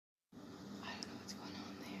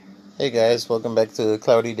Hey guys, welcome back to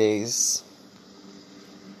Cloudy Days.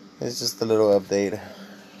 It's just a little update.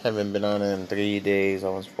 Haven't been on in 3 days,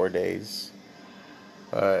 almost 4 days.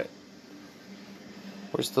 But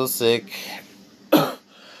we're still sick. A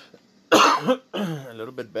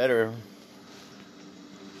little bit better.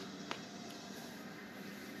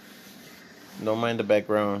 Don't mind the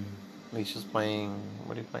background. Alicia's playing.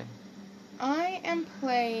 What are you playing? I am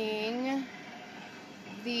playing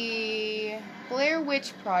the Blair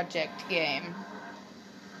Witch Project game.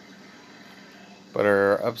 But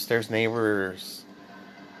our upstairs neighbors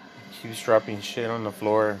keeps dropping shit on the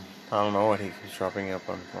floor. I don't know what he keeps dropping up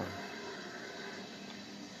on the floor.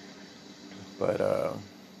 But,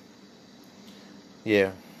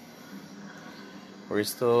 yeah. We're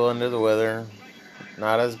still under the weather.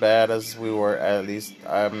 Not as bad as we were. At least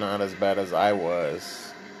I'm not as bad as I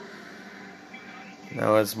was.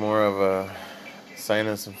 Now it's more of a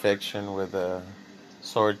sinus infection with a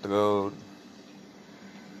sore throat.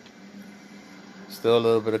 Still a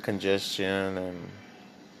little bit of congestion and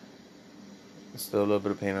still a little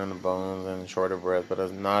bit of pain on the bones and short of breath, but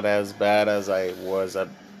it's not as bad as I was.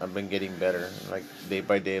 I've been getting better. Like day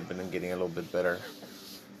by day, I've been getting a little bit better.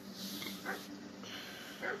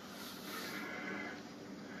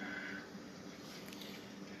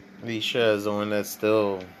 Alicia is the one that's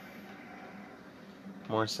still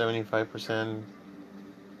more 75%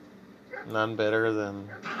 non-better than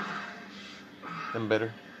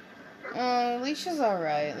better. Alicia's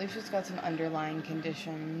alright. Alicia's got some underlying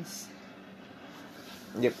conditions.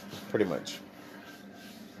 Yep, pretty much.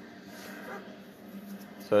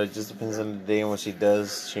 So it just depends on the day and what she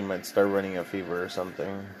does. She might start running a fever or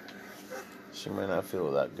something. She might not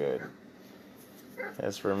feel that good.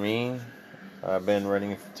 As for me, I've been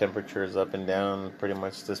running temperatures up and down pretty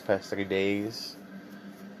much this past 3 days.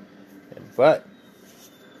 But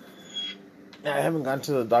I haven't gone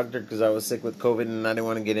to the doctor because I was sick with COVID and I didn't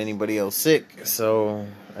want to get anybody else sick. So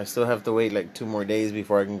I still have to wait like 2 more days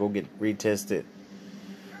before I can go get retested.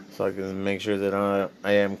 So I can make sure that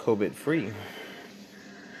I am COVID free.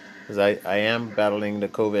 Because I am battling the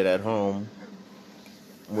COVID at home.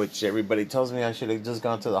 Which everybody tells me I should have just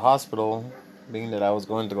gone to the hospital. Being that I was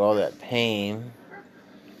going through all that pain.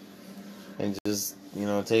 And just,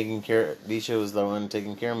 taking care. Alicia was the one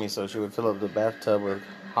taking care of me. So she would fill up the bathtub with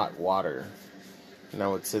hot water. And I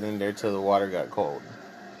would sit in there till the water got cold.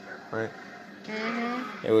 Right?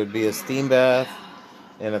 Mm-hmm. It would be a steam bath.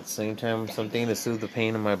 And at the same time, something to soothe the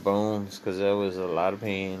pain in my bones. Because there was a lot of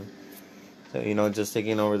pain. So, just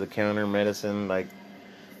taking over the counter medicine like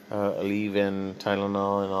Aleve and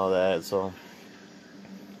Tylenol and all that. So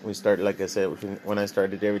we started, like I said, when I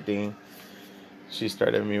started everything, she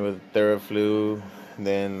started me with Theraflu.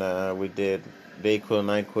 Then we did Dayquil,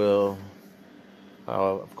 NyQuil.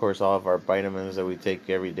 Of course, all of our vitamins that we take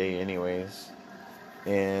every day anyways.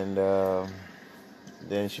 And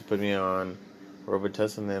then she put me on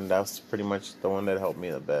Robitussin, and that's pretty much the one that helped me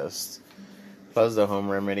the best. Plus the home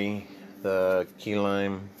remedy, the key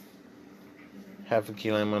lime. Half a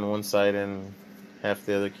key lime on one side and half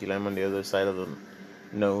the other key lime on the other side of the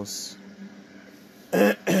nose.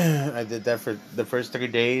 I did that for the first 3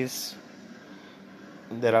 days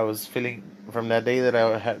that I was feeling. From that day that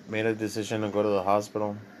I had made a decision to go to the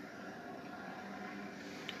hospital.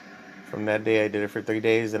 From that day I did it for 3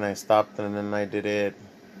 days and I stopped, and then I did it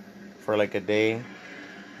for like a day.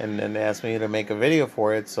 And then they asked me to make a video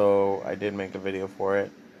for it, so I did make a video for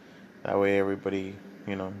it. That way everybody,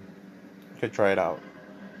 could try it out.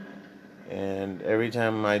 And every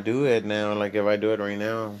time I do it now, like if I do it right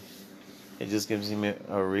now, it just gives me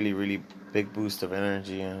a really, really big boost of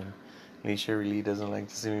energy. And Alicia really doesn't like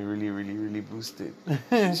to see me really, really, really boosted. I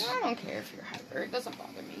don't care if you're hyper. It doesn't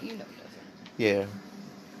bother me. You know it doesn't. Yeah.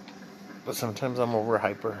 But sometimes I'm over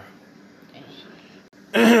hyper.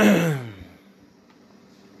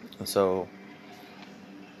 So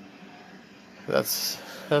that's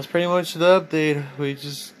pretty much the update. We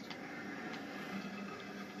just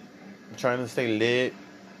trying to stay lit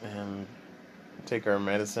and take our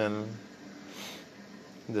medicine,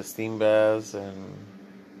 the steam baths, and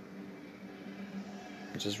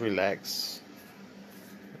just relax.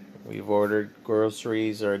 We've ordered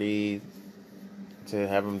groceries already to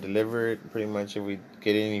have them delivered. Pretty much if we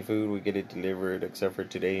get any food, we get it delivered, except for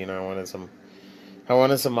today. I wanted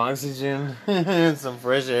some oxygen, some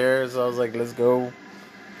fresh air, so I was like, let's go.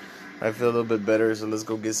 I feel a little bit better, so let's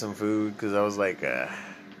go get some food, because I was like, I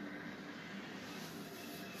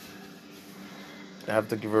have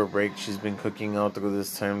to give her a break. She's been cooking all through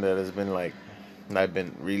this time that has been like, I've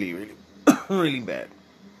been really, really, really bad.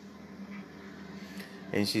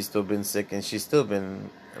 And she's still been sick, and she's still been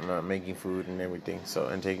making food and everything. So,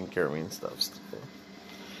 and taking care of me and stuff. So,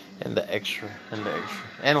 and the extra,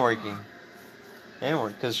 and working,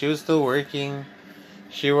 because she was still working.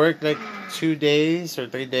 She worked like 2 days or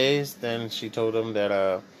 3 days. Then she told him that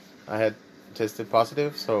I had tested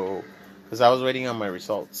positive. So, because I was waiting on my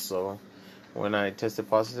results. So, when I tested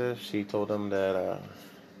positive, she told him that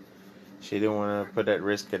she didn't want to put at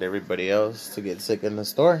risk at everybody else to get sick in the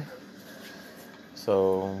store.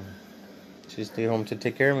 So she stayed home to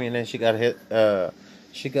take care of me, and then she got hit.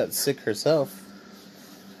 She got sick herself.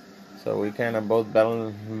 So we kind of both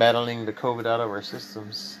battling the COVID out of our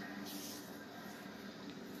systems.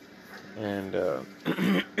 And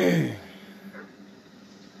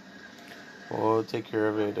we'll take care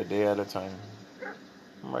of it a day at a time.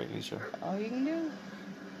 Right, Alicia? All you can do.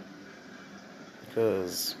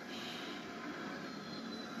 Because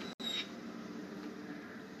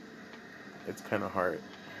it's kind of hard.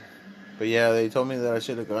 But yeah, they told me that I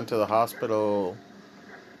should have gone to the hospital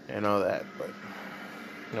and all that. But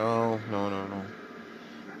no.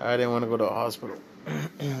 I didn't want to go to the hospital.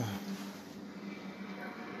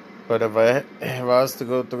 But if I was to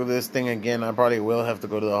go through this thing again, I probably will have to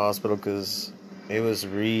go to the hospital because it was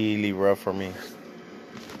really rough for me.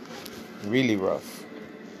 Really rough.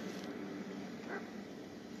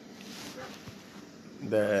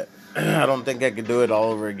 That I don't think I could do it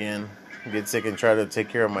all over again. Get sick and try to take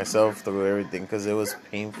care of myself through everything because it was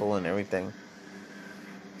painful and everything.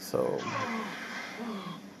 So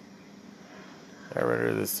I'd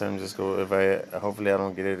rather this time just go. Hopefully I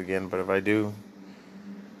don't get it again, but if I do,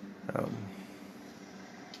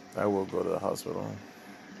 I will go to the hospital.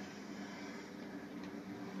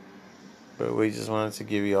 But we just wanted to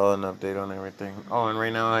give you all an update on everything. Oh, and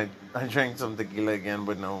right now I drank some tequila again,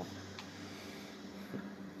 but no,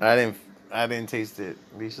 I didn't taste it.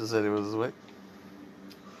 Lisa said it was what?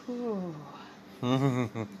 Ooh.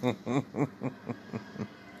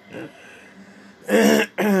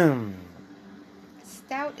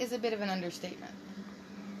 Stout is a bit of an understatement.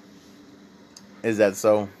 Is that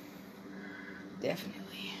so?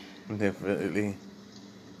 Definitely. Definitely.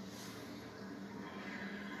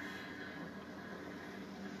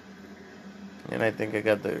 And I think I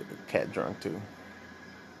got the cat drunk too.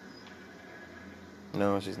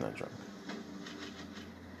 No, she's not drunk.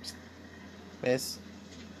 Miss.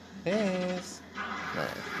 Nah.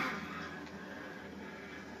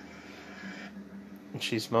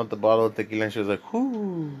 She smelled the bottle of tequila and she was like,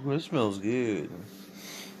 "Whoo, it smells good."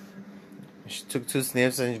 She took 2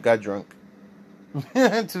 sniffs and she got drunk.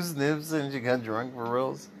 2 sniffs and she got drunk for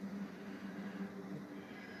reals.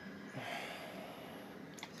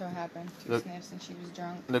 So what happened? 2 sniffs and she was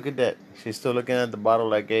drunk. Look at that. She's still looking at the bottle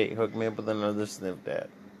like, "Hey, hook me up with another sniff, Dad."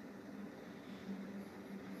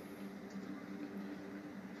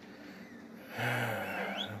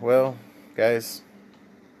 Well, guys,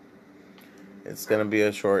 it's gonna be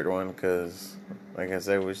a short one because, like I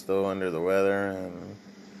said, we're still under the weather and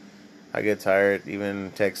I get tired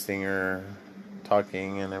even texting or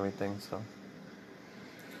talking and everything. So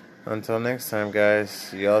until next time,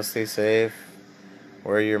 guys, y'all stay safe.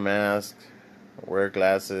 Wear your mask. Wear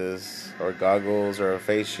glasses or goggles or a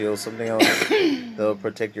face shield, something else that'll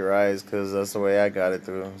protect your eyes, because that's the way I got it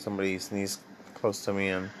through. Somebody sneezed close to me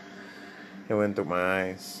and it went through my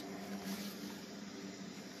eyes.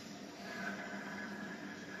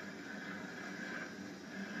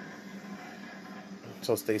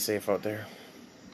 So stay safe out there.